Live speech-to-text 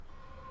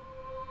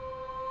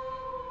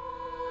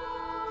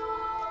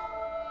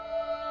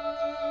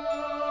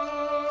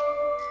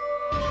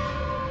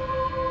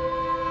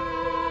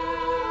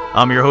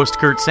I'm your host,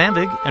 Kurt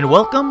Sandvig, and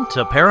welcome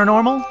to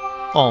Paranormal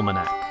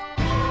Almanac.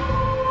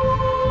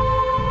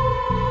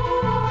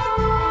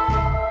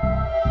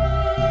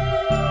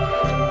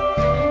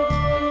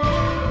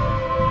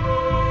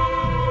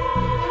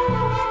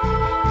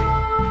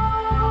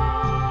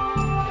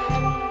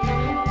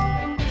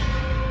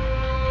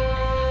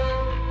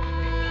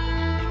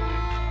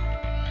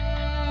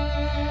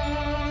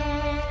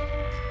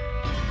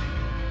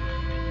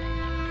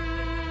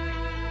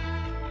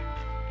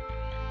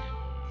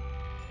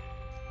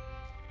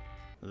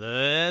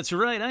 That's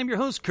right, I'm your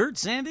host, Kurt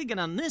Sandvig, and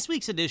on this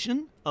week's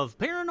edition of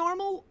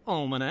Paranormal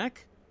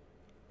Almanac,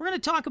 we're going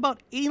to talk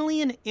about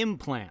alien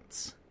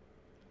implants.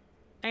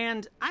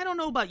 And I don't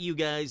know about you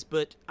guys,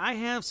 but I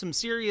have some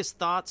serious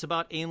thoughts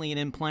about alien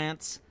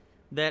implants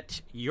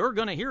that you're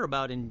going to hear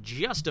about in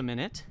just a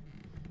minute.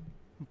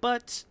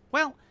 But,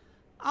 well,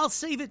 I'll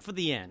save it for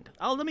the end.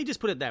 Let me just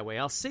put it that way.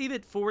 I'll save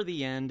it for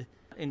the end.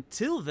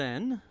 Until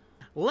then,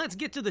 let's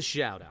get to the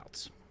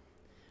shout-outs.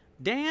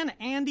 Dan,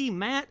 Andy,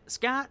 Matt,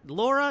 Scott,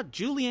 Laura,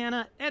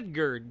 Juliana,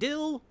 Edgar,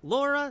 Dill,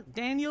 Laura,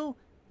 Daniel,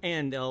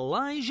 and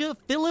Elijah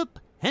Philip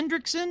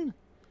Hendrickson.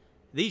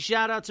 These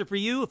shout-outs are for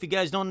you. If you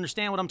guys don't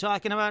understand what I'm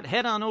talking about,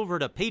 head on over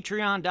to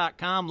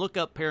patreon.com, look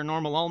up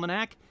Paranormal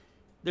Almanac.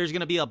 There's going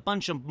to be a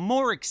bunch of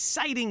more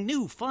exciting,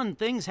 new, fun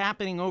things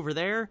happening over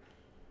there.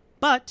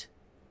 But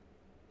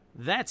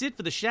that's it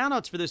for the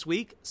shout-outs for this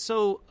week,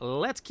 so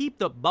let's keep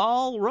the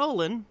ball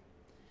rolling.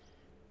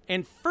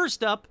 And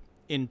first up,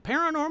 in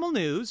paranormal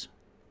news,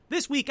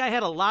 this week I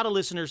had a lot of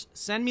listeners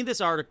send me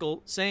this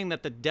article saying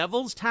that the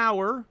Devil's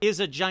Tower is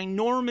a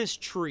ginormous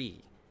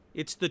tree.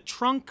 It's the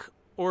trunk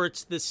or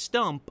it's the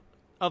stump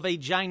of a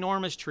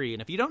ginormous tree.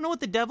 And if you don't know what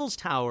the Devil's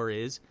Tower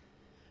is,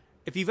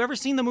 if you've ever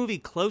seen the movie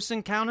Close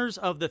Encounters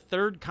of the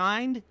Third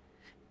Kind,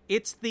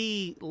 it's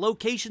the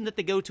location that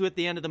they go to at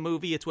the end of the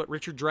movie. It's what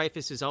Richard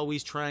Dreyfuss is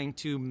always trying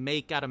to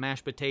make out of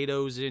mashed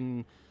potatoes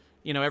and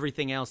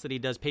everything else that he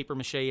does, paper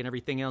mache and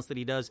everything else that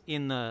he does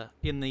in the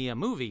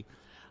movie.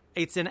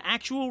 It's an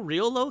actual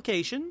real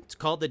location. It's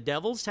called the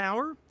Devil's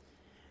Tower.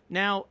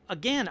 Now,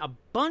 again, a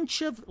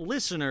bunch of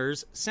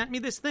listeners sent me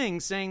this thing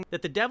saying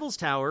that the Devil's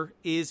Tower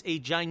is a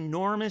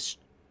ginormous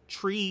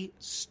tree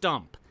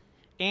stump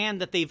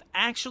and that they've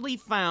actually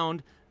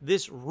found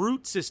this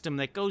root system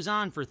that goes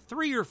on for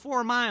 3 or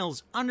 4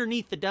 miles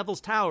underneath the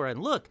Devil's Tower.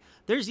 And look,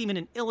 there's even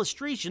an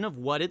illustration of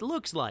what it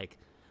looks like.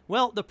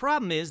 Well, the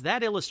problem is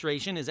that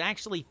illustration is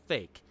actually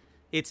fake.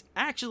 It's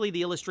actually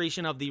the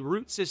illustration of the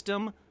root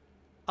system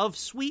of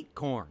sweet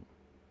corn.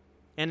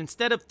 And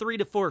instead of 3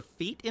 to 4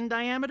 feet in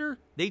diameter,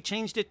 they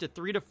changed it to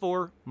 3 to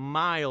 4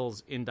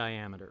 miles in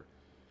diameter.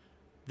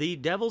 The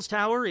Devil's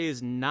Tower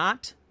is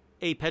not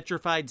a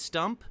petrified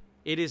stump.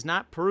 It is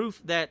not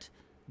proof that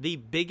the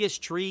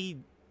biggest tree,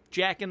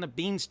 Jack and the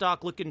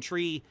Beanstalk looking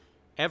tree,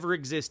 ever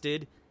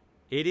existed.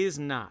 It is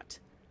not.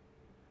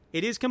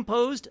 It is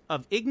composed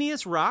of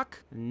igneous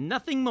rock,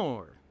 nothing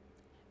more.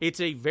 It's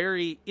a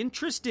very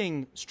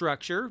interesting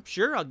structure.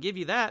 Sure, I'll give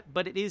you that,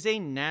 but it is a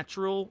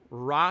natural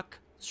rock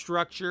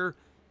structure.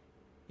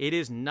 It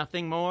is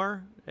nothing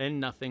more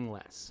and nothing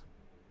less.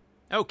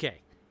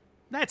 Okay,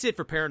 that's it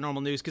for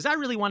paranormal news, because I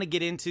really want to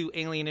get into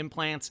alien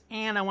implants,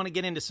 and I want to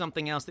get into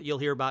something else that you'll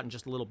hear about in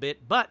just a little bit,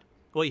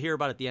 you hear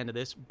about at the end of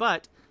this,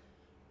 but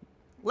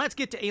let's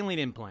get to alien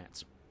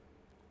implants.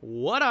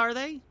 What are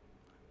they?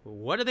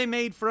 What are they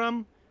made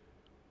from?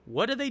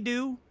 What do they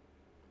do?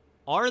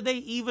 Are they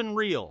even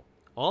real?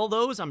 All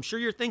those, I'm sure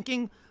you're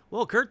thinking,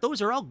 well, Kurt,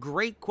 those are all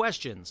great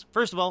questions.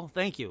 First of all,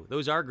 thank you.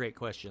 Those are great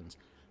questions.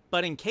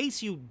 But in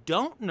case you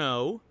don't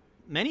know,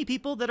 many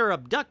people that are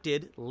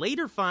abducted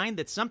later find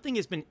that something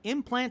has been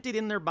implanted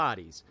in their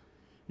bodies.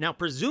 Now,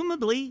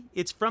 presumably,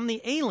 it's from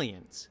the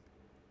aliens.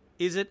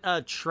 Is it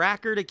a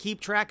tracker to keep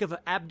track of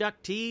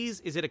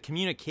abductees? Is it a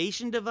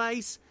communication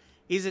device?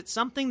 Is it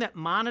something that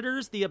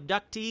monitors the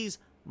abductees'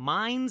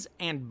 minds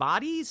and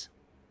bodies?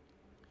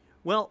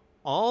 Well,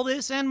 all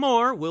this and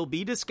more will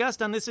be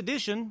discussed on this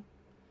edition,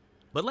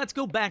 but let's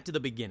go back to the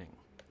beginning.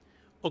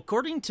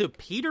 According to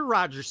Peter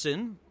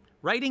Rogerson,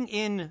 writing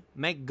in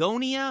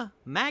Magonia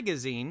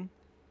magazine,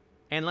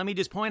 and let me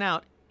just point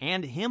out,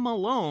 and him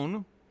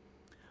alone,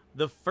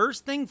 the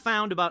first thing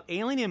found about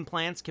alien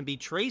implants can be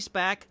traced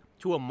back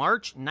to a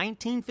March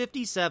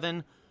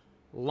 1957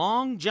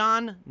 Long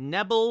John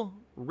Nebel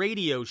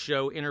radio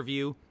show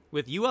interview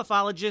with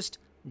ufologist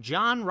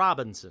John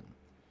Robinson.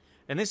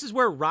 And this is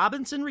where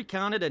Robinson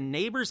recounted a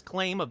neighbor's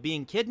claim of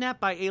being kidnapped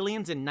by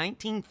aliens in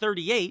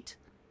 1938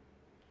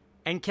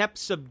 and kept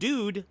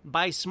subdued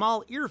by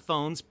small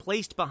earphones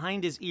placed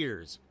behind his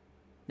ears.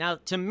 Now,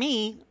 to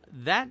me,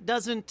 that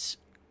doesn't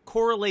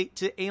correlate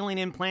to alien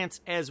implants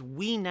as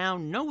we now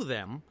know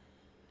them.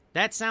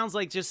 That sounds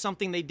like just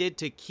something they did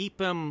to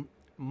keep him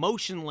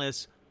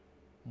motionless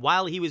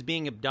while he was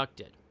being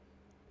abducted.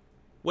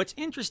 What's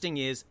interesting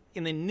is,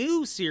 in the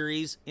new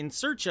series, In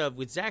Search Of,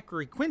 with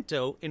Zachary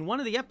Quinto, in one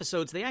of the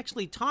episodes, they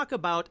actually talk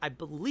about, I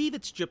believe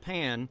it's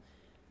Japan,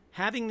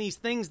 having these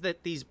things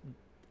that these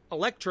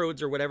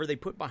electrodes or whatever they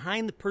put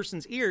behind the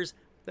person's ears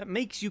that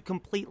makes you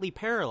completely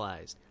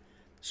paralyzed.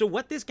 So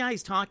what this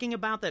guy's talking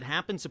about that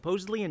happened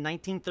supposedly in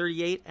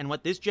 1938 and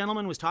what this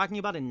gentleman was talking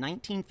about in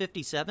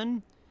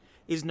 1957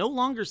 is no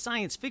longer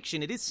science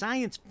fiction. It is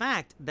science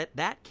fact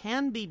that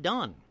can be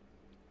done.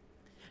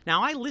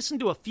 Now, I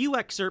listened to a few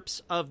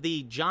excerpts of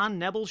the John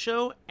Nebel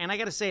show, and I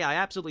gotta say, I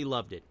absolutely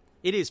loved it.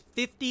 It is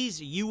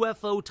 50s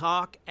UFO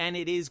talk, and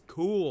it is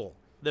cool.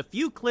 The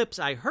few clips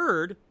I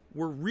heard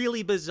were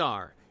really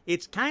bizarre.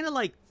 It's kind of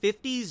like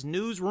 50s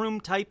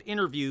newsroom-type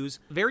interviews,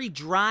 very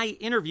dry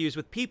interviews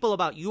with people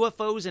about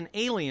UFOs and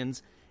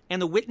aliens,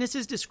 and the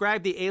witnesses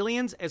describe the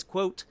aliens as,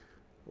 quote,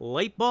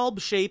 light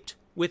bulb-shaped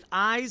with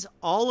eyes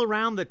all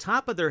around the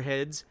top of their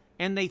heads,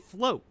 and they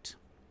float.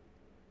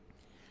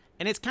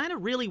 And it's kind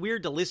of really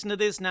weird to listen to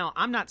this. Now,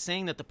 I'm not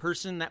saying that the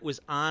person that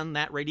was on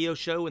that radio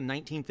show in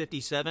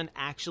 1957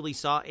 actually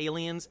saw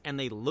aliens and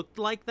they looked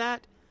like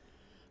that,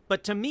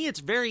 but to me it's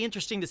very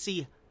interesting to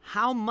see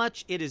how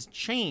much it has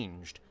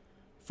changed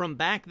from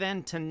back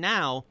then to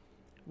now,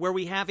 where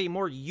we have a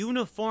more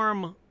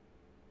uniform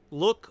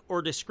look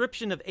or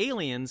description of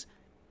aliens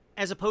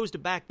as opposed to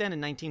back then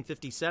in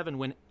 1957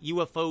 when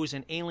UFOs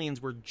and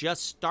aliens were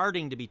just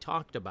starting to be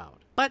talked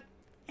about. But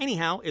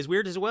anyhow, as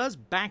weird as it was,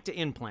 back to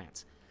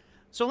implants.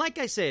 So like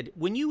I said,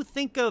 when you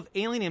think of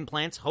alien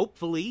implants,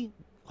 hopefully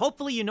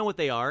you know what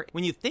they are.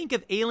 When you think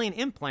of alien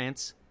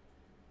implants,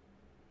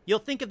 you'll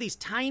think of these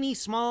tiny,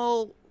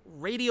 small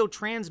radio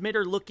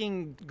transmitter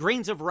looking,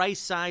 grains of rice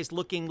sized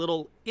looking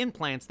little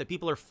implants that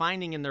people are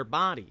finding in their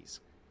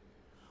bodies.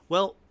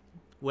 Well,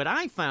 what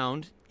I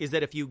found is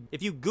that if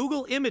you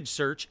Google image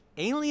search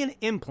alien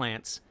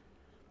implants,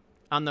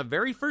 on the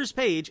very first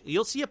page,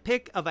 you'll see a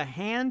pic of a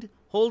hand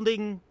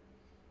holding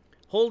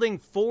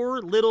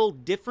 4 little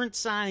different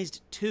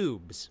sized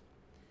tubes.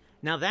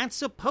 Now that's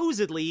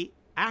supposedly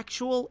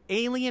actual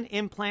alien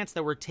implants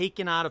that were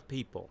taken out of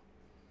people.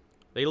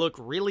 They look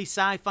really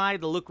sci-fi,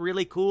 they look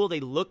really cool, they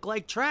look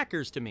like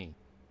trackers to me.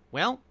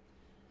 Well,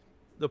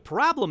 the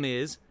problem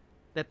is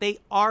that they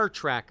are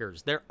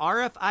trackers. They're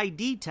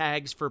RFID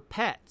tags for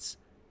pets,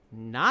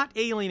 not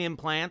alien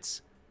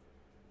implants,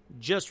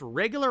 just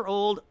regular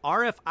old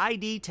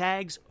RFID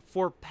tags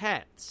for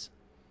pets.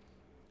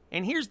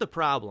 And here's the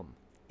problem.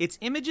 It's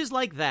images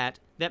like that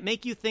that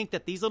make you think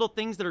that these little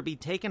things that are being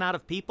taken out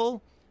of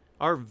people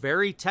are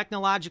very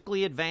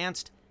technologically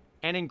advanced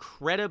and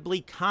incredibly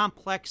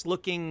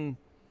complex-looking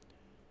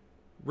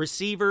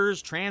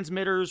receivers,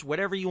 transmitters,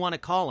 whatever you want to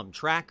call them,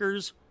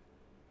 trackers.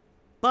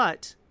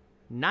 But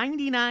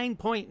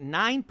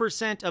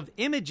 99.9% of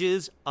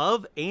images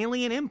of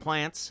alien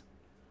implants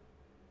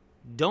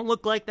don't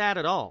look like that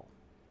at all.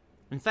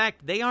 In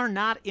fact, they are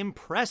not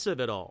impressive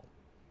at all.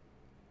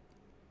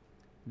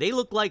 They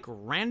look like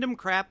random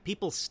crap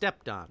people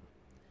stepped on.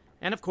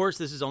 And of course,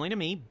 this is only to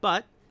me,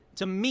 but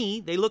to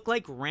me, they look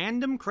like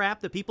random crap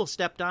that people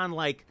stepped on,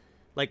 like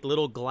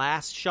little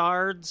glass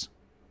shards,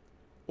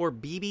 or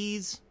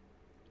BBs,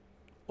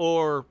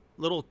 or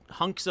little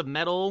hunks of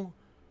metal,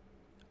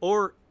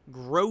 or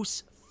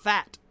gross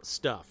fat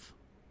stuff.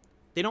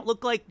 They don't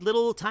look like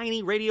little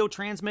tiny radio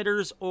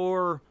transmitters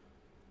or,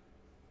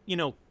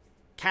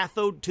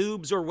 cathode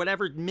tubes or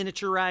whatever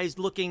miniaturized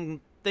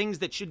looking things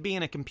that should be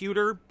in a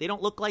computer. They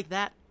don't look like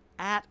that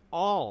at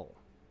all.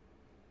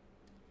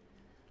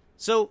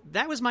 So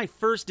that was my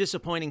first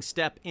disappointing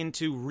step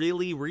into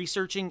really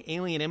researching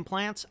alien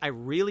implants. I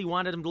really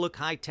wanted them to look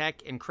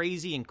high-tech and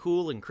crazy and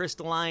cool and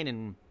crystalline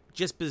and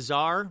just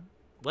bizarre.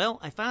 Well,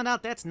 I found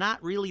out that's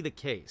not really the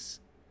case.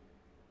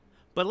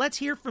 But let's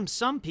hear from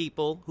some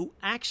people who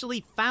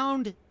actually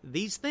found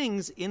these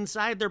things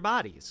inside their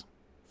bodies.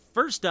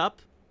 First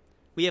up,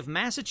 we have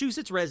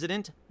Massachusetts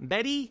resident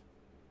Betty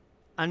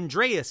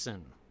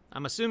Andreasen.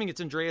 I'm assuming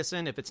it's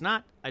Andreasen. If it's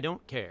not, I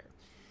don't care.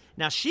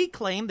 Now, she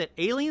claimed that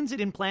aliens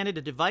had implanted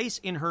a device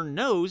in her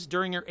nose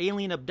during her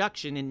alien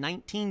abduction in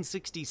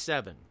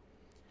 1967.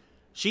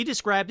 She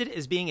described it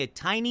as being a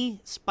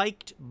tiny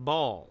spiked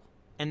ball.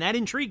 And that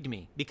intrigued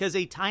me, because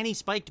a tiny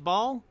spiked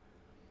ball,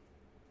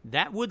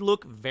 that would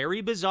look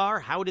very bizarre.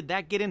 How did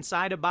that get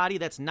inside a body?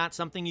 That's not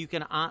something you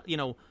can,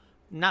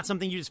 not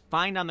something you just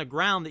find on the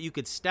ground that you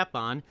could step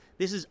on.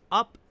 This is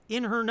up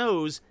in her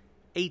nose,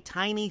 a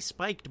tiny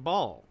spiked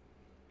ball.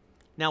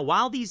 Now,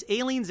 while these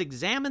aliens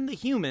examined the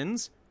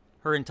humans,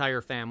 her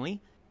entire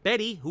family,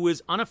 Betty, who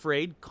was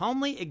unafraid,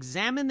 calmly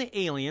examined the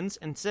aliens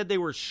and said they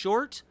were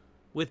short,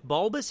 with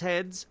bulbous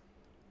heads,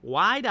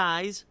 wide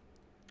eyes,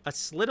 a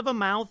slit of a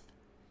mouth,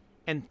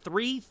 and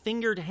 3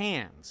 fingered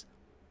hands.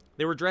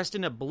 They were dressed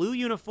in a blue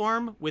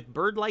uniform with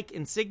bird-like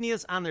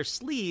insignias on their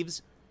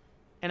sleeves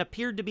and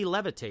appeared to be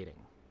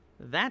levitating.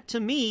 That, to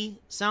me,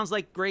 sounds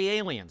like gray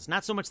aliens.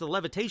 Not so much the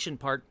levitation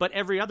part, but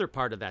every other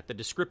part of that. The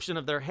description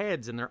of their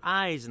heads and their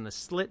eyes and the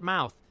slit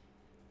mouth.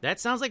 That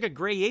sounds like a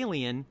gray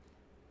alien.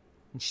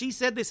 And she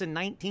said this in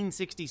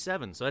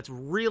 1967, so that's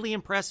really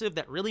impressive.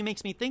 That really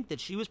makes me think that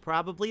she was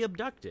probably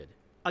abducted.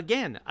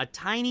 Again, a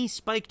tiny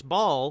spiked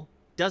ball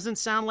doesn't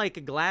sound like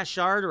a glass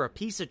shard or a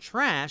piece of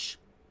trash.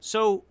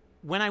 So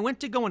when I went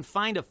to go and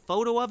find a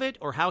photo of it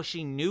or how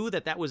she knew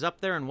that that was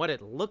up there and what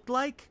it looked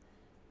like,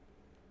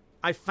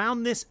 I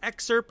found this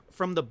excerpt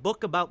from the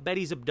book about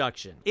Betty's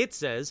abduction. It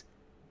says,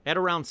 at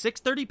around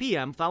 6:30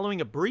 p.m.,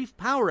 following a brief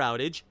power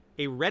outage,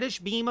 a reddish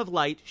beam of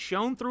light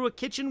shone through a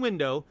kitchen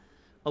window,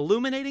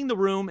 illuminating the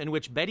room in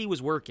which Betty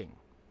was working.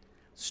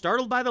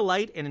 Startled by the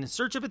light and in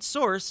search of its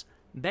source,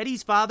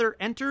 Betty's father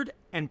entered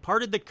and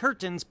parted the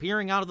curtains,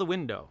 peering out of the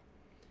window.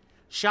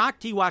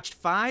 Shocked, he watched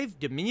 5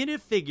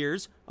 diminutive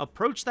figures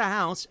approach the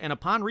house and,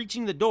 upon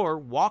reaching the door,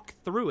 walk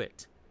through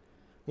it.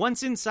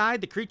 Once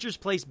inside, the creatures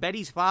placed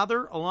Betty's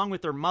father, along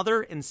with their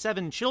mother and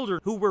 7 children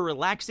who were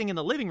relaxing in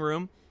the living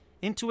room,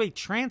 into a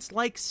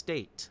trance-like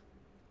state.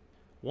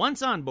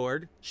 Once on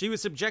board, she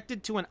was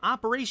subjected to an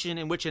operation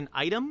in which an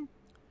item,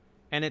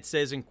 and it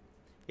says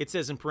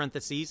in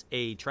parentheses,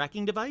 a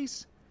tracking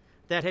device,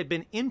 that had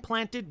been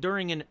implanted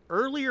during an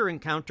earlier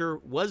encounter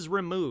was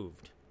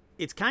removed.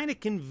 It's kind of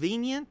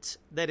convenient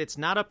that it's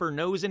not up her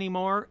nose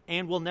anymore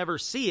and we'll never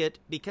see it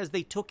because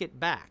they took it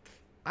back.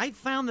 I've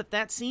found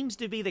that seems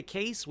to be the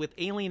case with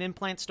alien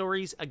implant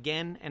stories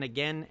again and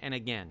again and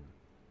again.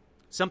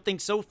 Something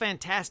so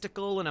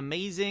fantastical and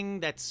amazing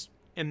that's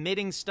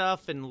emitting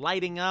stuff and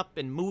lighting up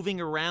and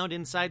moving around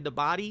inside the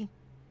body.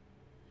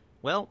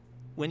 Well,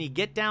 when you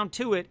get down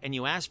to it and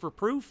you ask for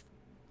proof,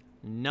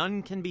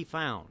 none can be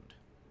found.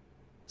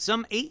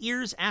 Some 8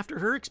 years after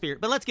her experience,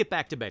 but let's get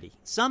back to Betty.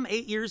 Some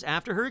 8 years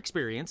after her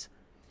experience,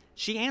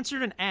 she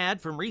answered an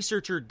ad from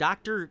researcher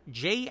Dr.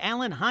 J.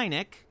 Allen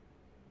Hynek.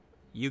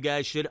 You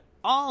guys should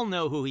all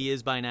know who he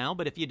is by now,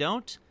 but if you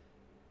don't,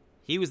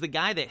 he was the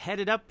guy that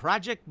headed up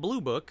Project Blue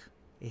Book.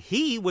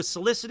 He was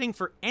soliciting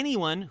for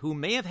anyone who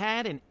may have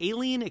had an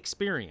alien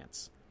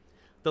experience.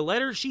 The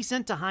letter she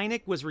sent to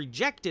Hynek was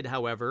rejected,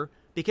 however,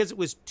 because it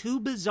was too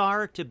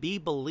bizarre to be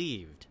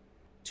believed.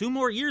 2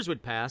 more years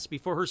would pass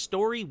before her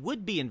story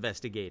would be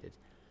investigated.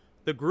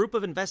 The group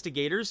of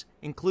investigators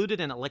included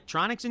an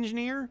electronics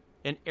engineer,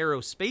 an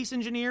aerospace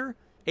engineer,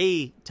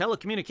 a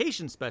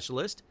telecommunications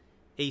specialist,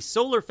 a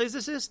solar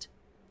physicist,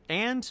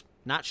 and,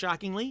 not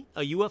shockingly,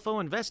 a UFO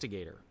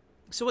investigator.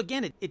 So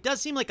again, it does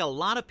seem like a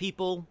lot of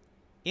people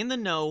in the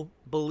know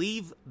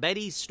believe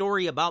Betty's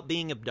story about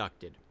being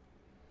abducted.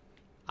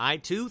 I,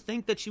 too,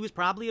 think that she was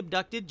probably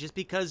abducted just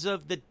because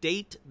of the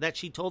date that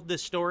she told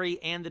this story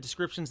and the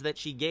descriptions that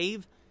she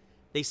gave.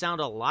 They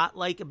sound a lot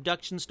like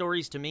abduction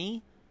stories to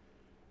me.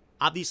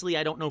 Obviously,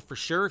 I don't know for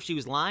sure if she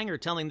was lying or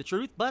telling the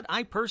truth, but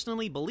I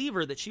personally believe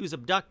her that she was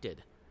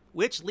abducted.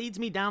 Which leads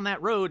me down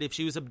that road. If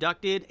she was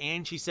abducted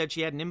and she said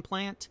she had an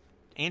implant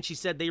and she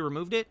said they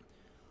removed it,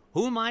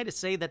 who am I to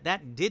say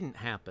that didn't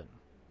happen?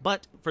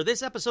 But for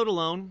this episode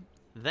alone,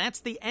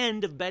 that's the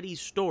end of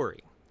Betty's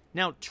story.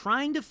 Now,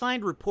 trying to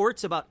find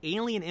reports about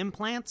alien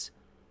implants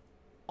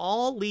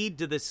all lead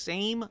to the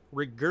same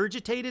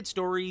regurgitated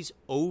stories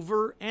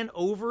over and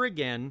over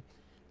again,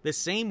 the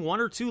same 1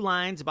 or 2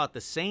 lines about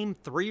the same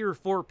 3 or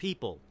 4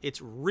 people.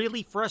 It's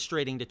really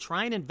frustrating to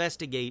try and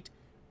investigate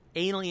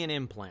alien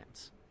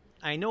implants.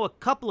 I know a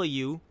couple of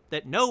you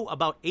that know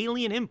about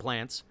alien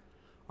implants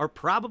are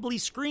probably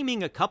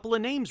screaming a couple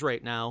of names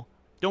right now.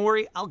 Don't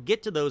worry, I'll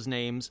get to those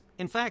names.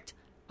 In fact,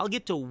 I'll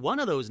get to one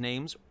of those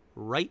names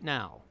right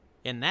now.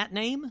 And that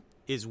name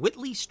is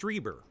Whitley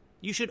Strieber.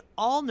 You should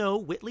all know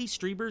Whitley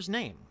Strieber's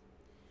name.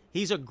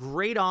 He's a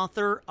great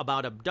author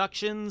about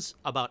abductions,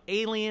 about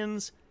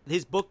aliens.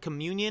 His book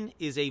Communion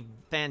is a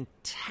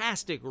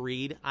fantastic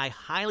read. I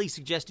highly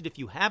suggest it if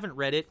you haven't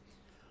read it.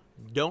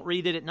 Don't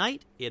read it at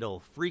night.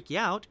 It'll freak you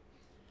out.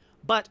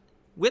 But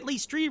Whitley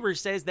Strieber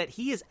says that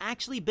he has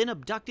actually been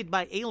abducted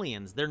by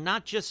aliens. They're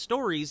not just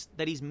stories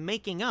that he's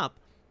making up.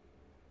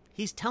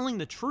 He's telling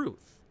the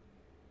truth.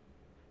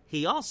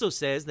 He also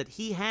says that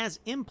he has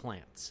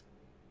implants.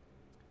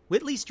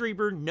 Whitley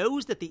Strieber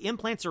knows that the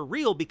implants are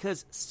real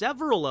because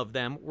several of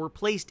them were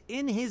placed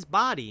in his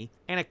body,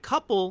 and a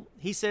couple,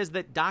 he says,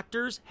 that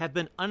doctors have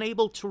been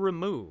unable to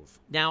remove.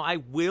 Now, I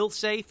will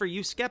say for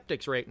you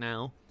skeptics right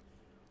now,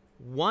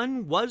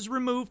 one was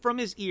removed from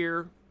his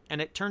ear,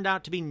 and it turned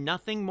out to be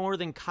nothing more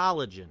than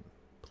collagen.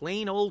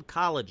 Plain old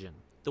collagen.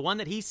 The one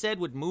that he said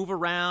would move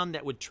around,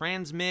 that would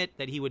transmit,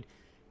 that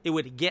it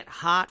would get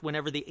hot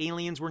whenever the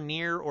aliens were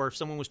near, or if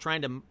someone was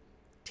trying to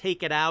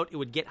take it out, it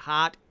would get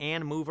hot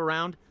and move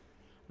around.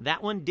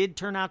 That one did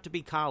turn out to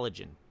be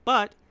collagen.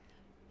 But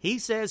he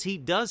says he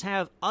does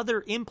have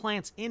other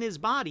implants in his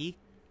body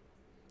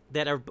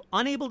that are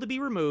unable to be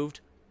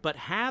removed, but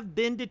have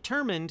been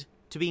determined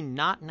to be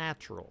not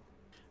natural.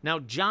 Now,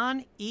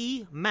 John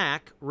E.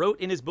 Mack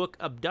wrote in his book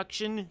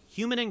Abduction: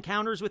 Human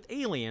Encounters with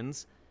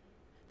Aliens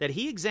that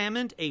he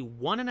examined a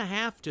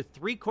 1.5 to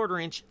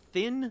 3/4 inch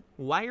thin,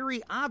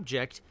 wiry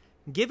object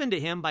given to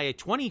him by a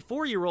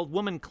 24-year-old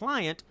woman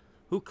client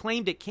who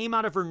claimed it came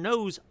out of her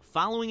nose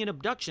following an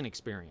abduction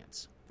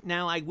experience.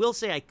 Now, I will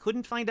say I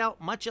couldn't find out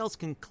much else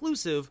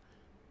conclusive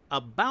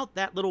about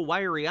that little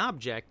wiry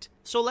object,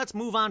 so let's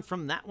move on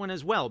from that one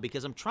as well,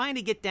 because I'm trying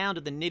to get down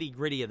to the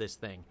nitty-gritty of this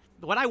thing.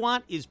 What I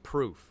want is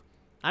proof.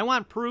 I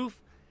want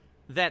proof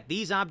that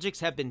these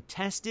objects have been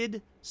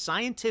tested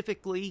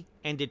scientifically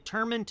and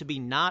determined to be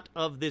not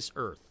of this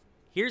earth.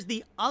 Here's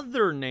the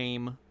other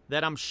name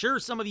that I'm sure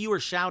some of you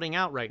are shouting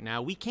out right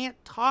now. We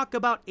can't talk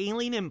about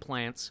alien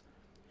implants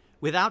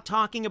without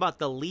talking about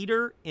the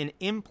leader in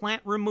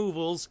implant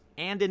removals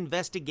and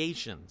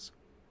investigations.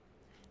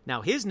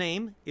 Now, his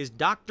name is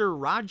Dr.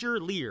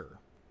 Roger Leir.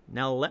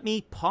 Now, let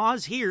me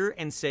pause here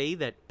and say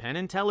that Penn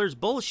and Teller's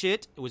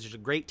Bullshit, which is a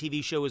great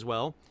TV show as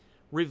well,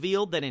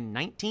 revealed that in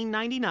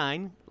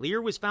 1999,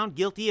 Leir was found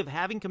guilty of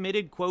having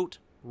committed, quote,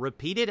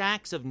 repeated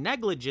acts of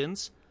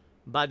negligence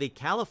by the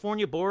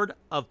California Board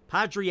of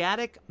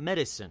Podiatric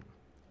Medicine,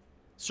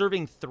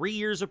 serving 3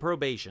 years of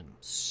probation.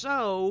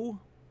 So,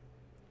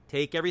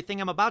 take everything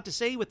I'm about to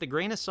say with a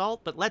grain of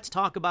salt, but let's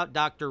talk about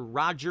Dr.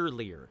 Roger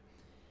Leir.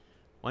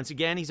 Once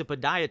again, he's a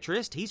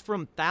podiatrist. He's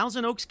from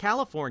Thousand Oaks,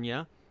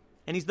 California,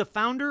 and he's the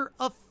founder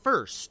of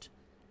FIRST,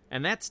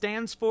 and that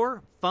stands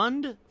for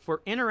Fund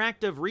for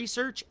Interactive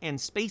Research and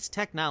Space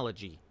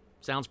Technology.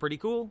 Sounds pretty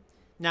cool.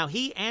 Now,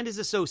 he and his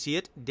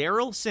associate,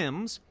 Daryl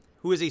Sims,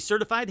 who is a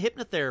certified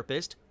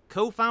hypnotherapist,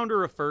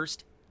 co-founder of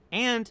FIRST,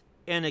 and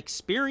an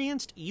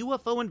experienced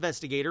UFO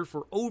investigator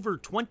for over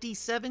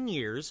 27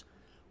 years,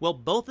 well,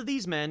 both of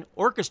these men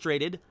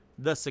orchestrated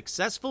the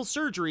successful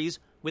surgeries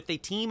with a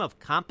team of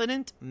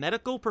competent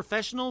medical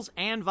professionals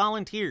and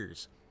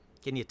volunteers.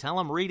 Can you tell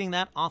I'm reading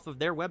that off of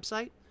their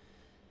website?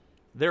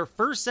 Their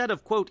first set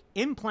of, quote,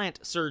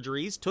 implant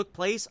surgeries took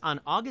place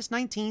on August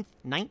 19th,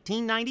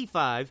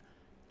 1995,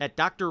 at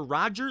Dr.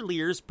 Roger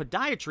Leir's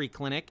podiatry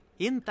clinic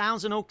in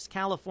Thousand Oaks,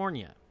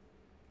 California.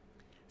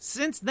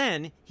 Since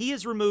then, he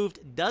has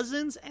removed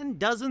dozens and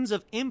dozens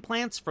of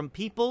implants from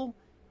people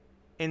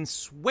and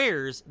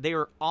swears they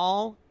are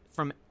all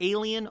from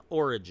alien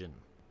origin.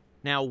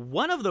 Now,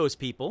 one of those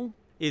people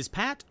is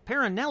Pat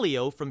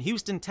Paranello from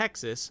Houston,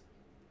 Texas,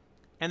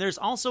 and there's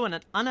also an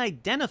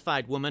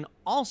unidentified woman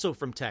also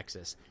from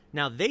Texas.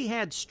 Now, they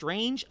had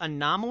strange,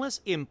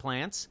 anomalous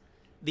implants.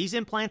 These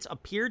implants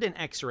appeared in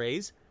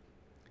x-rays.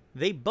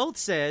 They both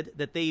said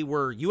that they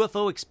were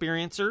UFO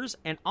experiencers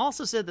and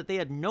also said that they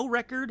had no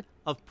record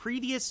of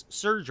previous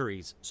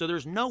surgeries. So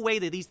there's no way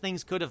that these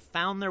things could have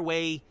found their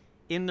way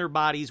in their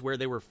bodies where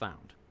they were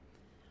found.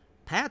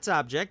 Pat's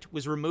object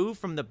was removed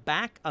from the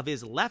back of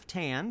his left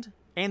hand,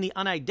 and the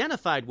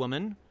unidentified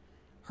woman,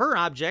 her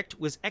object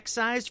was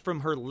excised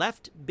from her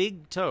left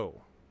big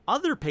toe.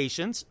 Other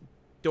patients,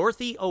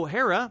 Dorothy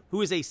O'Hara,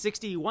 who is a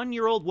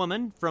 61-year-old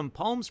woman from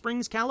Palm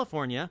Springs,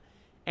 California,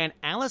 and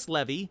Alice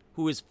Levy,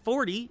 who is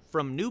 40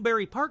 from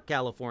Newbury Park,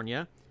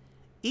 California,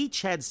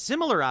 each had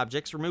similar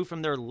objects removed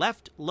from their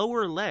left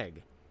lower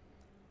leg.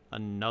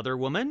 Another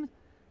woman,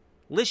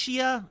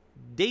 Licia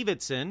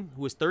Davidson,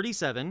 who was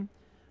 37,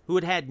 who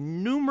had had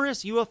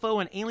numerous UFO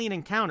and alien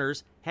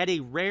encounters, had a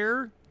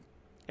rare,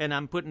 and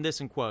I'm putting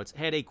this in quotes,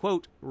 had a,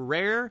 quote,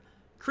 rare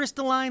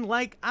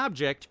crystalline-like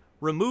object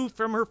removed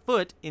from her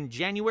foot in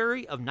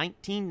January of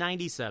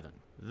 1997.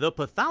 The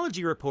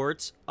pathology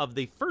reports of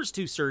the first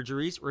two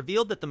surgeries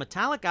revealed that the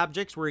metallic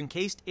objects were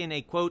encased in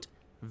a, quote,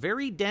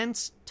 very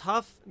dense,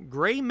 tough,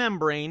 gray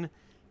membrane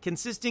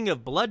consisting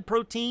of blood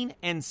protein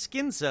and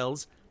skin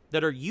cells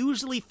that are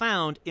usually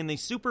found in the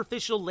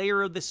superficial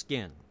layer of the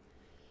skin.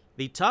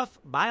 The tough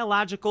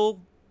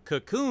biological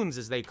cocoons,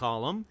 as they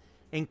call them,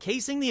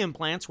 encasing the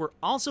implants were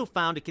also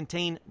found to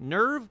contain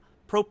nerve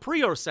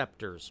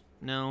proprioceptors.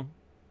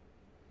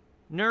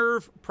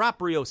 Nerve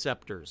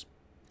proprioceptors.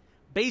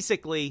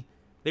 Basically,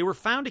 they were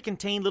found to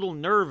contain little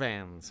nerve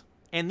ends,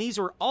 and these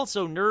were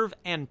also nerve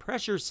and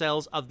pressure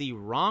cells of the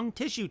wrong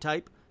tissue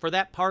type for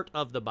that part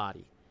of the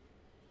body.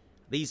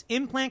 These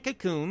implant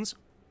cocoons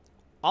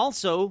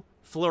also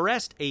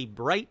fluoresced a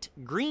bright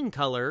green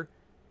color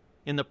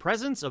in the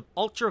presence of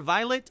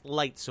ultraviolet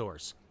light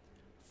source.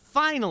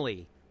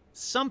 Finally,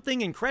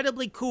 something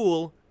incredibly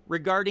cool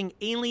regarding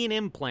alien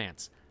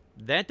implants.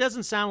 That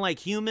doesn't sound like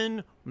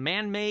human,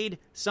 man-made,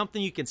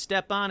 something you can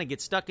step on and get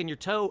stuck in your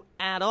toe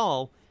at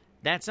all.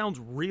 That sounds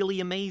really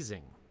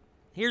amazing.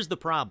 Here's the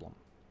problem.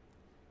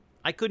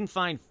 I couldn't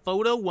find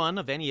photo one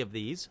of any of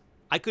these.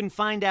 I couldn't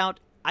find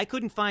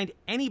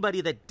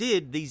anybody that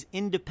did these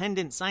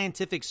independent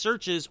scientific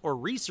searches or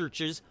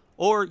researches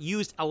or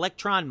used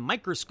electron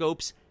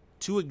microscopes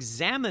to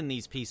examine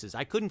these pieces.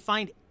 I couldn't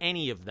find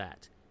any of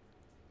that.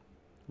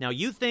 Now,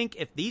 you think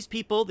if these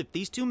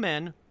two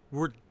men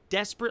were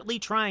desperately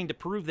trying to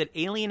prove that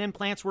alien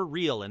implants were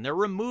real and they're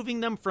removing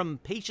them from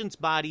patients'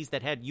 bodies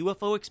that had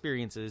UFO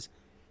experiences,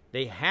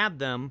 they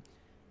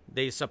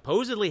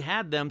supposedly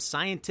had them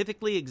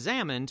scientifically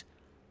examined,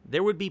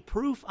 there would be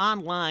proof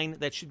online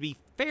that should be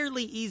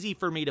fairly easy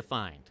for me to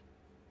find.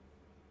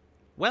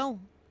 Well,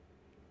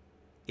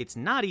 it's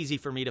not easy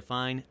for me to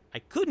find. I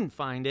couldn't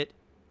find it.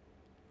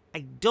 I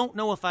don't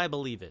know if I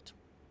believe it.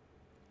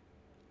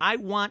 I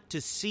want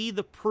to see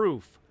the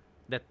proof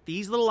that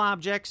these little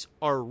objects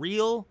are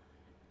real,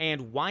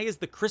 and why is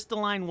the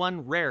crystalline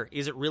one rare?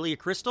 Is it really a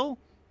crystal?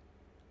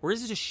 Or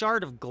is it a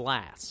shard of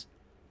glass?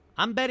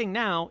 I'm betting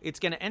now it's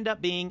going to end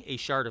up being a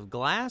shard of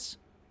glass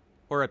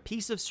or a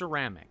piece of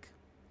ceramic.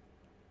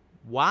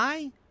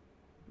 Why?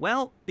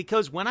 Well,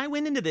 because when I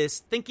went into this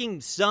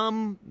thinking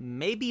some,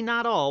 maybe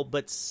not all,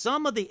 but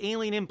some of the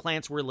alien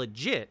implants were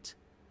legit,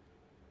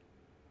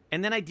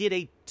 And then I did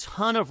a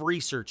ton of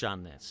research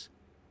on this.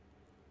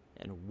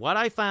 And what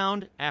I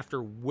found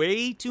after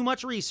way too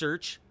much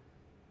research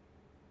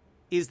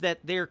is that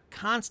they're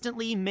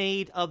constantly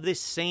made of the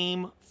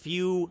same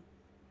few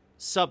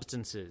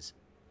substances.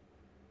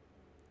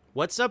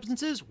 What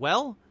substances?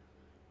 Well,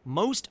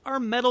 most are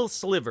metal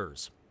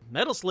slivers.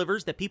 Metal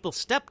slivers that people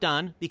stepped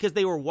on because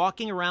they were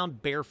walking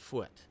around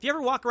barefoot. If you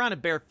ever walk around in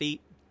bare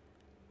feet,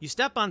 you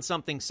step on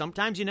something,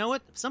 sometimes you know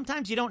it,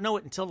 sometimes you don't know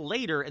it until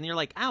later, and you're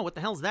like, ow, what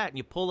the hell's that? And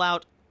you pull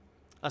out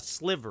a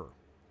sliver.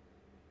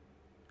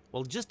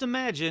 Well, just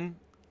imagine,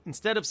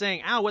 instead of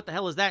saying, ow, what the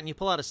hell is that? And you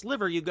pull out a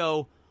sliver, you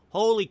go,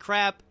 holy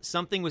crap,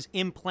 something was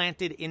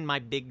implanted in my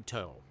big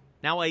toe.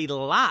 Now, a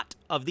lot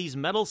of these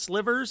metal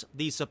slivers,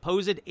 these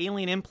supposed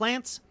alien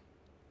implants,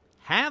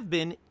 have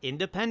been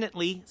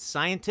independently,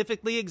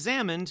 scientifically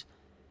examined,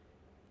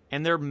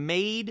 and they're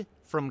made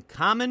from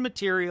common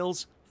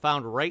materials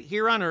found right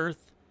here on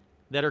Earth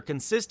that are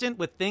consistent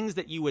with things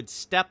that you would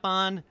step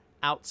on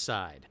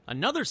outside.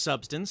 Another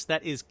substance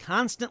that is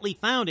constantly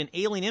found in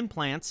alien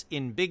implants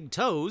in big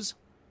toes,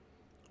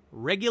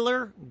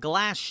 regular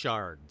glass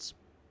shards.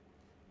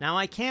 Now,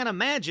 I can't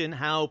imagine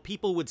how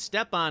people would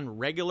step on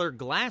regular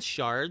glass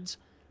shards.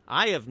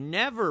 I have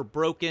never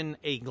broken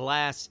a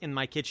glass in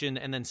my kitchen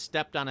and then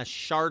stepped on a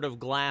shard of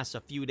glass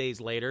a few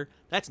days later.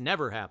 That's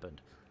never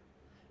happened.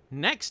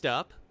 Next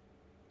up,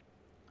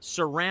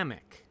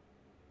 ceramic.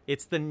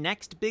 It's the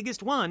next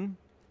biggest one.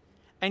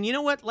 And you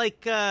know what?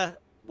 Like,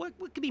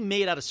 what could be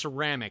made out of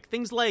ceramic?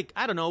 Things like,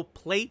 I don't know,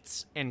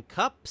 plates and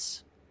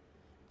cups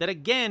that,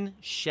 again,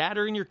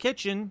 shatter in your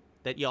kitchen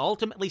that you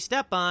ultimately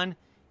step on,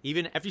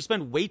 even after you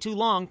spend way too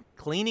long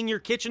cleaning your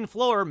kitchen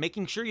floor,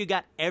 making sure you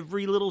got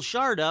every little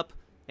shard up,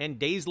 and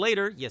days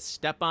later, you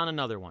step on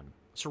another one.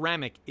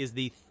 Ceramic is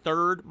the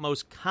third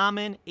most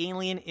common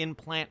alien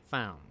implant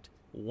found.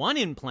 One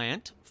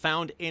implant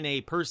found in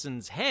a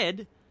person's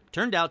head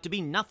turned out to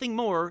be nothing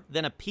more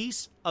than a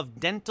piece of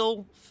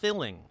dental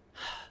filling.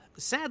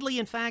 Sadly,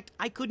 in fact,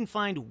 I couldn't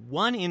find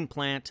one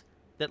implant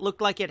that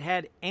looked like it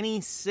had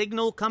any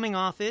signal coming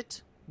off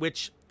it,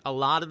 which a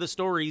lot of the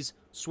stories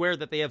swear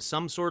that they have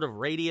some sort of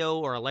radio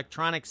or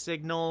electronic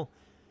signal,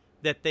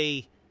 that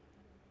they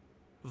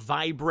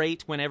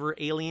vibrate whenever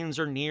aliens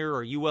are near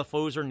or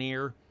UFOs are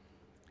near.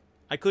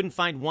 I couldn't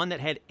find one that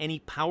had any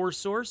power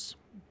source.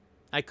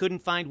 I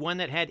couldn't find one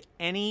that had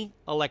any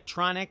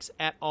electronics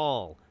at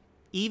all,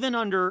 even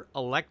under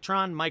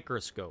electron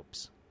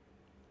microscopes.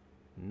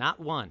 Not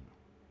one.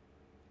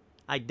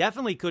 I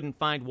definitely couldn't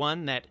find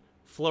one that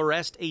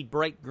fluoresced a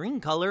bright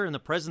green color in the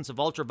presence of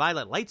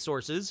ultraviolet light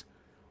sources,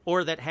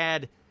 or that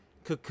had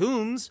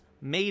cocoons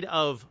made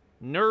of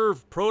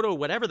nerve proto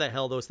whatever the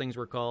hell those things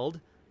were called.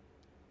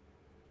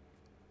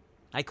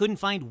 I couldn't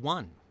find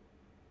one.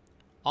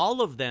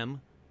 All of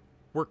them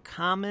were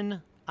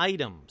common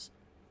items.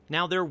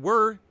 Now, there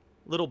were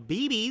little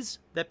BBs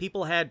that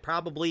people had,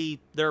 probably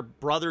their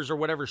brothers or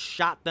whatever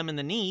shot them in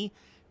the knee.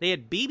 They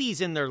had BBs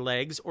in their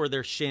legs or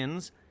their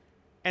shins,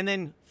 and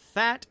then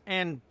fat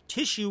and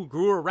tissue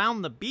grew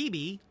around the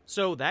BB,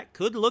 so that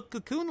could look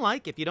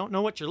cocoon-like if you don't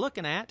know what you're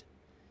looking at.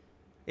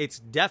 It's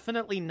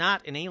definitely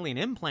not an alien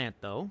implant,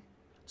 though.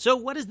 So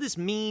what does this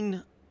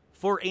mean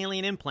for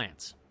alien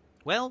implants?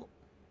 Well,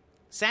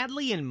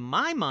 sadly, in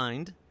my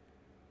mind,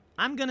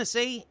 I'm going to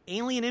say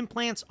alien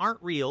implants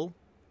aren't real,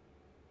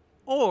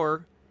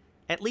 or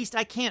at least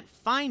I can't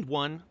find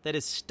one that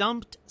has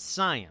stumped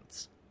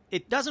science.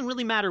 It doesn't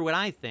really matter what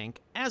I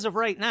think. As of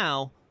right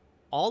now,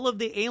 all of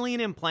the alien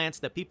implants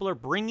that people are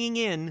bringing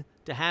in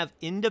to have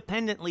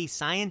independently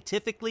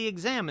scientifically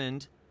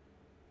examined,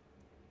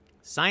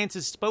 science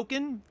has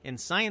spoken, and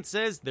science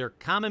says they're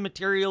common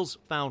materials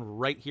found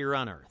right here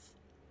on Earth.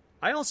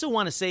 I also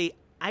want to say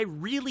I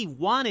really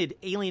wanted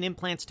alien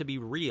implants to be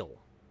real,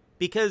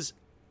 because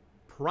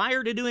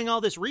prior to doing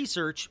all this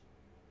research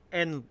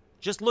and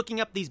just looking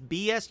up these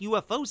BS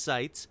UFO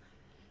sites,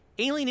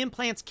 alien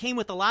implants came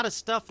with a lot of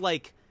stuff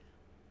like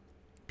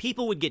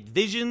people would get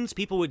visions,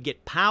 people would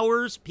get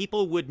powers,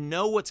 people would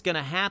know what's going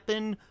to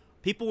happen,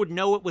 people would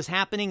know what was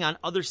happening on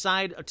other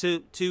side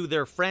to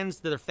their friends,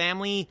 to their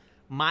family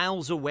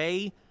miles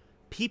away.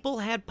 People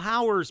had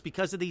powers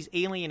because of these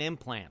alien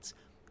implants.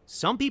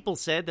 Some people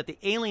said that the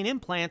alien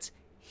implants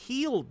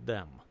healed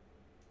them.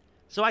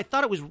 So I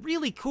thought it was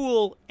really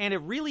cool and a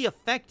really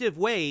effective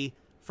way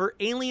for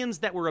aliens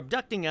that were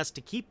abducting us to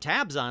keep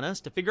tabs on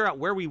us, to figure out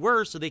where we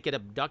were so they could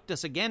abduct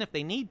us again if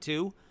they need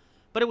to.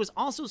 But it was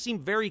also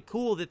seemed very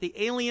cool that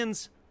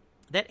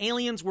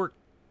aliens were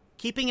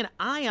keeping an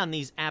eye on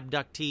these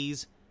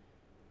abductees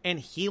and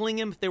healing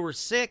them if they were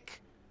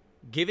sick,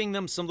 giving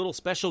them some little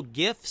special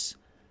gifts,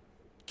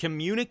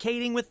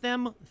 communicating with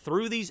them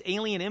through these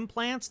alien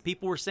implants.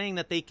 People were saying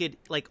that they could,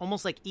 like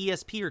almost like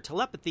ESP or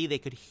telepathy, they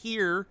could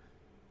hear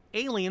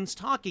aliens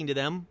talking to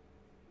them,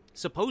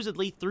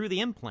 supposedly through the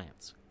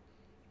implants.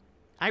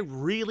 I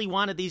really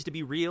wanted these to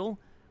be real.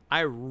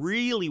 I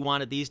really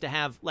wanted these to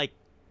have, like,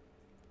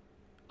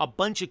 a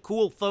bunch of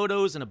cool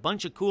photos and a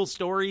bunch of cool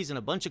stories and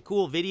a bunch of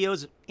cool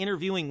videos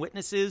interviewing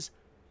witnesses.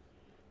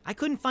 I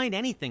couldn't find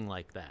anything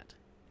like that.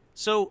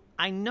 So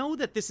I know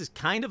that this is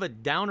kind of a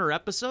downer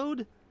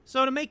episode,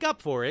 so to make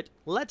up for it,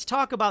 let's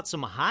talk about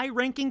some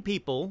high-ranking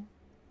people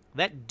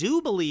that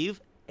do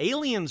believe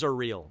aliens are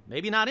real.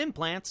 Maybe not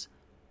implants,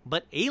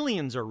 but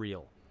aliens are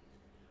real.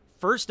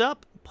 First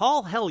up,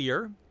 Paul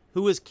Hellyer,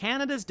 who was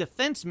Canada's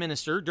defense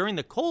minister during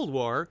the Cold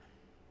War.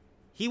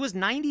 He was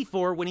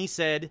 94 when he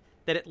said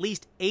that at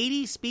least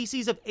 80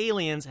 species of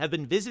aliens have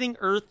been visiting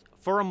Earth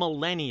for a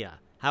millennia.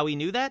 How he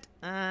knew that?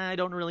 I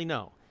don't really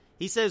know.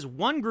 He says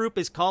one group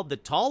is called the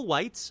Tall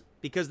Whites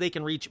because they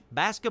can reach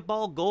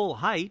basketball goal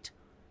height,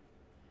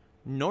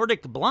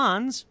 Nordic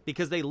Blondes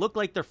because they look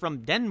like they're from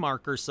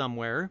Denmark or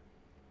somewhere,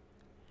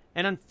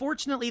 and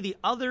unfortunately the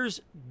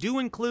others do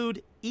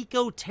include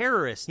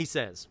eco-terrorists, he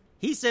says.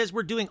 He says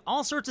we're doing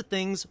all sorts of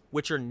things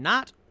which are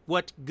not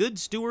what good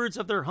stewards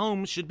of their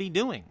homes should be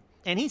doing.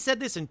 And he said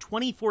this in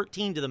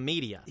 2014 to the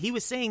media. He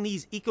was saying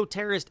these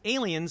eco-terrorist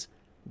aliens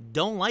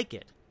don't like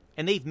it,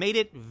 and they've made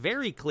it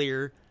very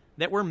clear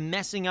that we're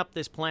messing up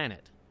this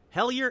planet.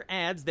 Hellyer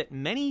adds that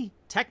many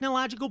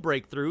technological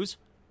breakthroughs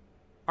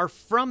are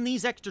from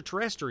these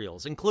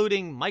extraterrestrials,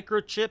 including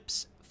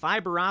microchips,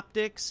 fiber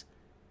optics.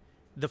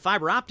 The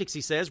fiber optics,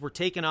 he says, were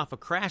taken off of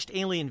crashed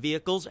alien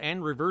vehicles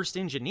and reverse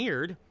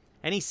engineered.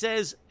 And he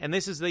says, and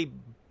this is the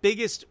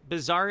biggest,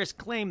 bizarrest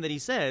claim that he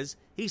says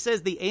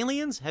the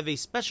aliens have a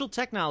special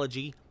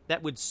technology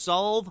that would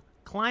solve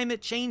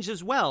climate change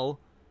as well,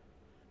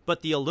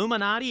 but the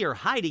Illuminati are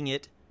hiding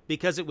it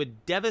because it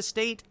would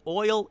devastate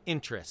oil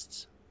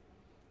interests.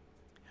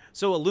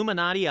 So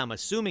Illuminati, I'm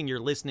assuming you're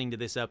listening to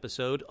this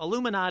episode.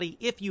 Illuminati,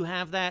 if you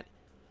have that,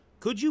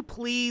 could you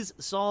please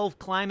solve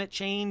climate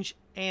change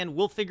and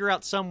we'll figure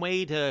out some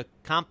way to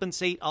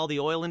compensate all the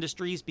oil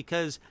industries?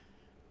 Because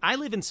I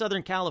live in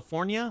Southern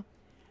California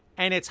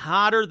and it's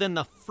hotter than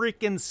the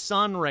freaking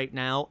sun right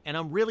now, and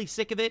I'm really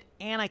sick of it,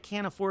 and I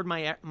can't afford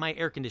my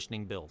air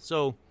conditioning bill.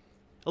 So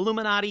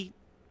Illuminati,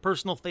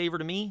 personal favor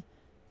to me,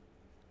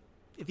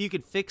 if you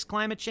could fix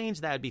climate change,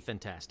 that would be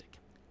fantastic.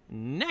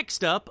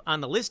 Next up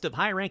on the list of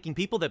high-ranking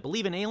people that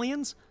believe in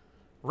aliens,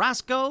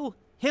 Roscoe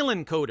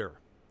Hillenkoetter.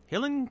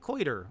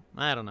 Hillenkoetter.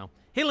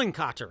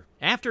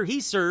 After he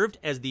served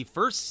as the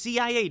first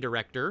CIA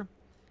director,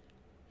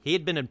 he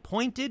had been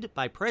appointed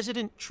by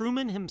President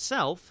Truman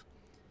himself.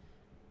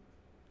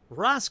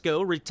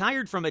 Roscoe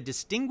retired from a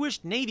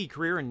distinguished Navy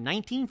career in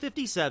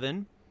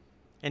 1957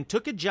 and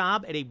took a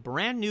job at a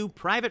brand new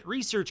private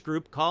research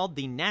group called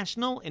the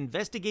National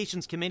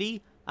Investigations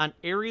Committee on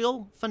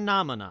Aerial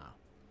Phenomena.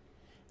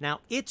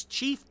 Now, its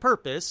chief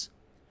purpose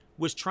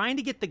was trying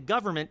to get the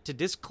government to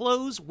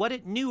disclose what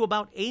it knew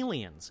about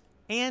aliens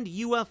and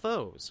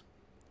UFOs.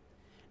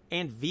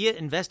 And via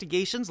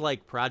investigations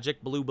like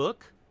Project Blue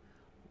Book,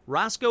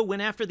 Roscoe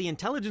went after the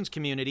intelligence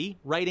community,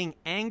 writing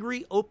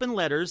angry open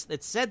letters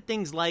that said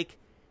things like,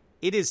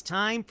 "It is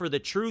time for the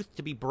truth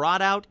to be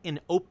brought out in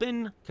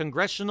open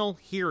congressional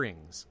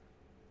hearings."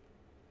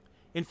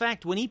 In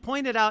fact, when he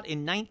pointed out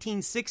in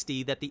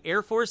 1960 that the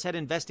Air Force had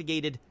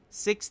investigated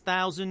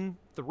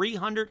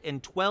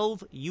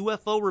 6,312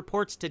 UFO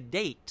reports to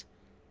date,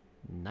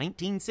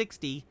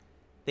 1960,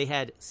 they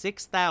had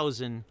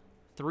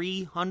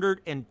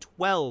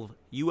 6,312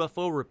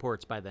 UFO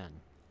reports by then.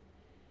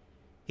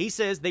 He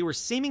says they were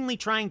seemingly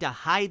trying to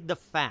hide the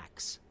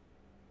facts.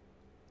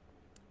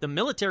 The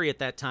military at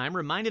that time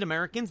reminded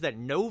Americans that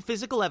no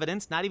physical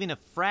evidence, not even a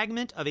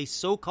fragment of a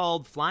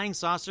so-called flying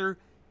saucer,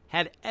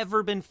 had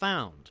ever been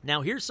found.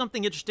 Now, here's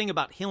something interesting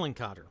about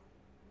Hillenkoetter.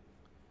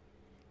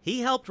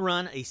 He helped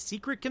run a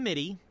secret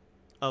committee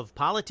of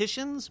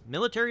politicians,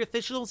 military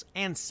officials,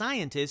 and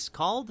scientists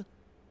called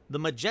the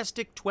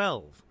Majestic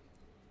 12.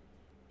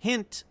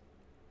 Hint,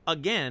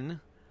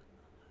 again,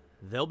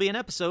 there'll be an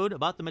episode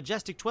about the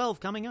Majestic 12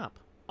 coming up.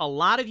 A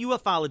lot of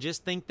ufologists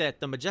think that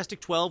the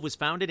Majestic 12 was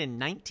founded in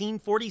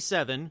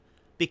 1947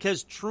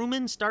 because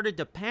Truman started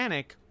to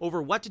panic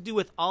over what to do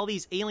with all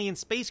these alien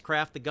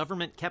spacecraft the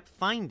government kept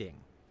finding.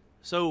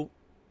 So,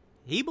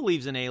 he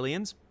believes in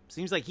aliens.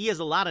 Seems like he has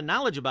a lot of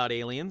knowledge about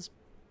aliens.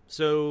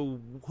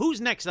 So,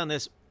 who's next on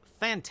this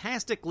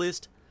fantastic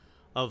list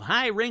of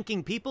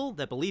high-ranking people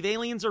that believe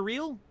aliens are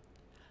real?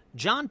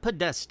 John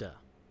Podesta.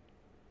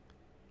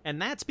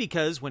 And that's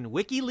because when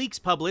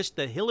WikiLeaks published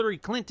the Hillary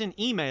Clinton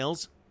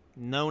emails,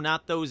 no,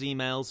 not those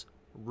emails,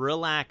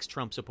 relax,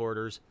 Trump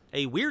supporters,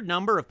 a weird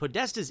number of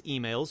Podesta's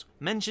emails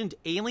mentioned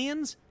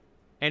aliens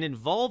and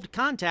involved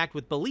contact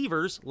with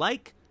believers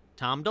like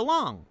Tom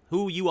DeLonge,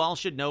 who you all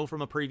should know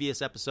from a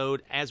previous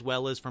episode, as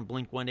well as from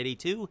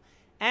Blink-182,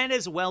 and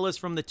as well as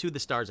from the To the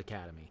Stars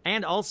Academy,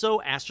 and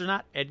also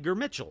astronaut Edgar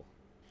Mitchell.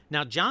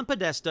 Now, John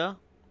Podesta,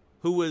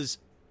 who was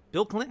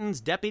Bill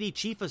Clinton's deputy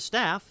chief of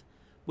staff,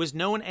 was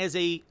known as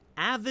a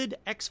avid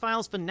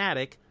X-Files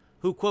fanatic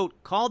who,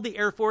 quote, called the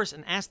Air Force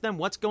and asked them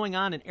what's going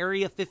on in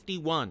Area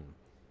 51.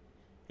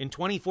 In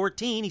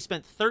 2014, he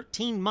spent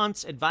 13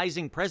 months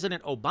advising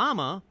President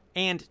Obama,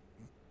 and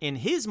in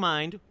his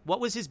mind, what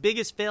was his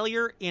biggest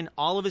failure in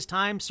all of his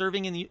time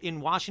serving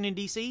in Washington,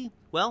 D.C.?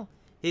 Well,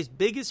 his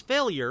biggest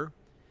failure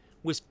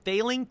was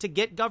failing to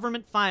get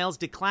government files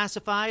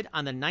declassified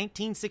on the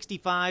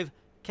 1965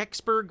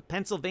 Kecksburg,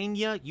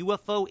 Pennsylvania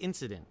UFO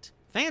incident.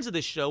 Fans of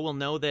this show will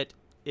know that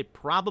it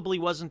probably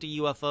wasn't a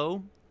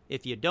UFO.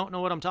 If you don't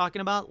know what I'm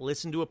talking about,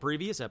 listen to a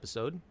previous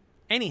episode.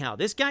 Anyhow,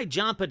 this guy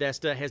John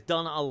Podesta has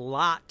done a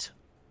lot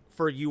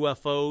for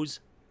UFOs,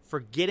 for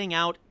getting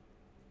out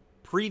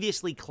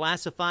previously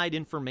classified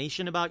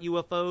information about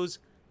UFOs.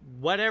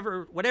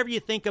 Whatever you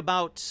think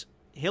about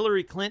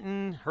Hillary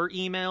Clinton, her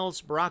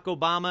emails, Barack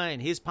Obama,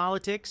 and his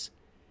politics,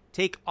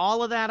 take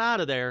all of that out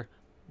of there.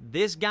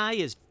 This guy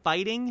is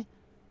fighting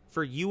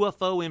for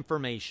UFO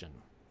information.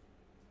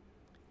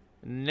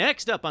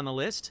 Next up on the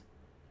list,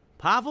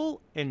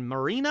 Pavel and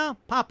Marina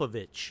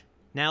Popovich.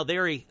 Now,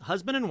 they're a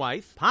husband and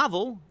wife.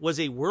 Pavel was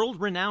a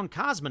world-renowned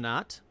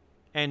cosmonaut,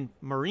 and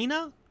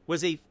Marina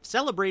was a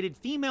celebrated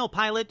female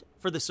pilot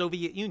for the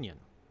Soviet Union.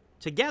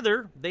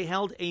 Together, they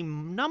held a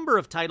number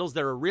of titles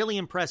that are really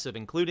impressive,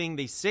 including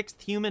the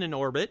 6th human in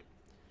orbit,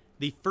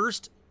 the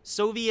first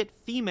Soviet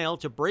female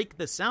to break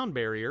the sound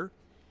barrier,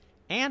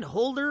 and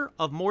holder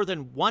of more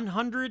than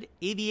 100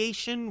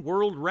 aviation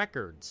world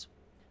records.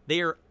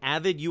 They are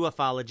avid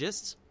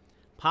ufologists.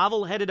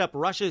 Pavel headed up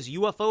Russia's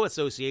UFO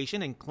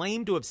Association and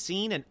claimed to have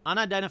seen an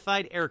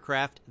unidentified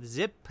aircraft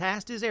zip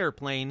past his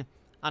airplane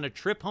on a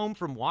trip home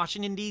from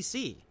Washington,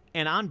 D.C.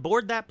 And on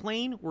board that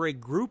plane were a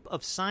group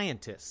of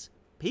scientists.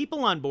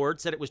 People on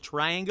board said it was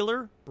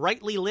triangular,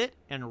 brightly lit,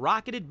 and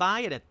rocketed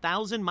by at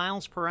 1,000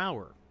 miles per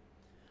hour.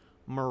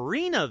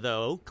 Marina,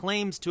 though,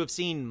 claims to have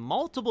seen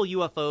multiple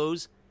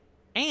UFOs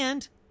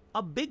and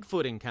a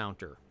Bigfoot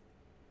encounter.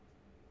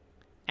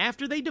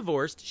 After they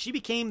divorced, she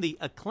became the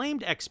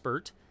acclaimed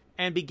expert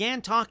and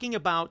began talking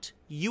about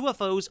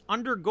UFOs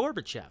under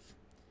Gorbachev,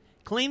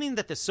 claiming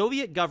that the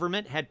Soviet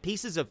government had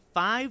pieces of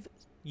 5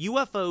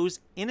 UFOs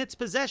in its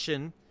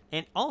possession,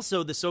 and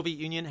also the Soviet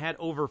Union had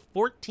over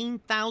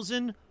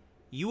 14,000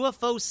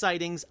 UFO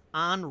sightings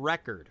on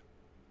record.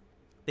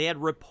 They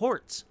had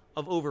reports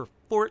of over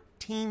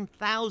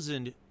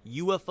 14,000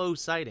 UFO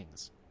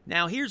sightings.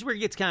 Now, here's where it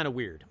gets kind of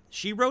weird.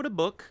 She wrote a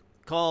book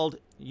called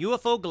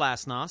UFO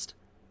Glasnost,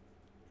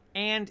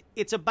 and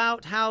it's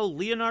about how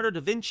Leonardo da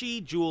Vinci,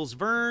 Jules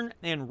Verne,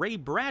 and Ray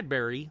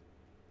Bradbury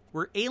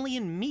were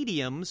alien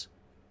mediums,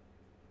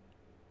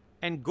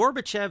 and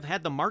Gorbachev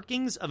had the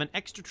markings of an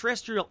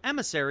extraterrestrial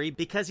emissary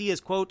because he is,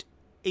 quote,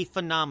 a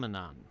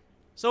phenomenon.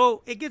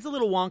 So it gets a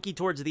little wonky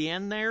towards the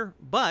end there,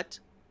 but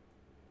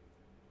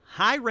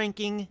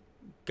high-ranking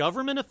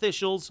government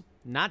officials,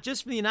 not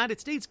just from the United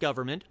States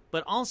government,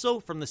 but also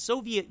from the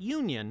Soviet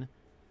Union,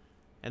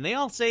 and they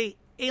all say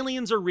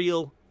aliens are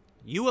real,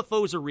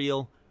 UFOs are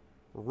real.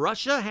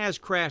 Russia has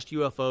crashed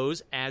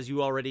UFOs, as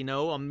you already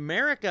know.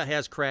 America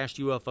has crashed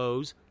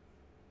UFOs.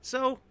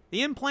 So,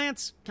 the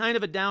implant's kind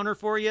of a downer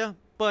for you,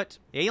 but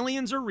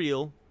aliens are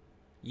real,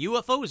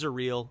 UFOs are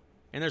real,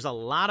 and there's a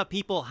lot of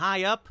people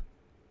high up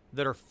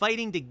that are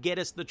fighting to get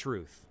us the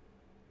truth.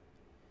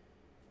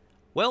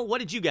 Well, what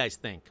did you guys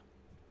think?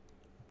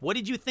 What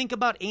did you think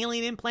about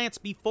alien implants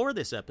before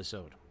this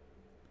episode?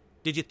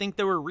 Did you think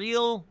they were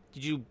real?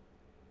 Did you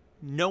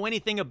know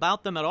anything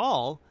about them at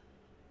all?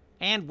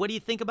 And what do you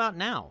think about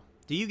now?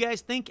 Do you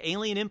guys think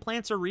alien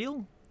implants are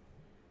real?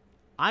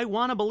 I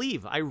want to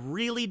believe. I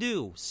really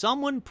do.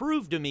 Someone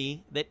proved to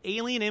me that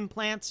alien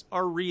implants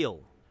are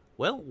real.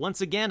 Well,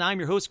 once again, I'm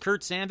your host,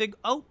 Kurt Sandvig.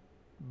 Oh,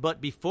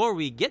 but before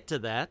we get to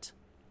that,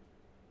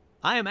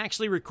 I am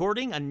actually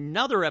recording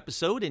another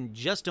episode in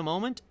just a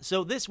moment.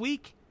 So this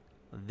week,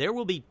 there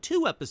will be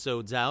 2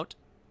 episodes out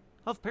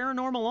of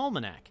Paranormal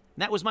Almanac.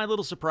 And that was my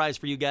little surprise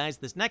for you guys.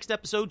 This next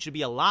episode should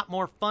be a lot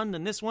more fun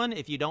than this one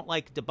if you don't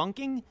like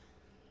debunking.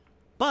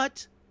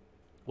 But,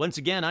 once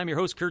again, I'm your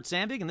host, Kurt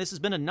Sandvig, and this has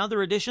been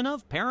another edition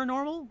of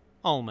Paranormal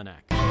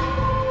Almanac.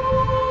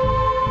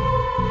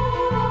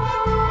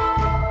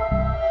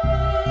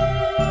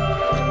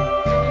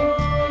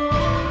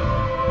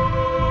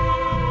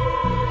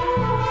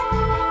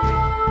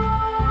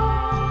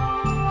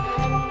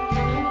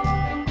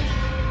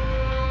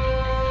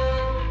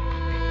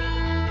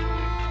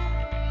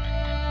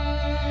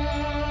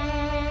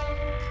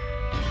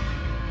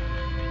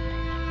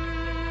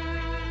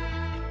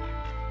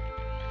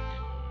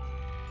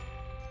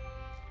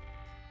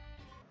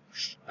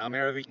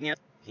 American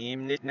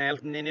him nit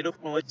nelt in it of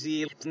no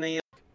zeal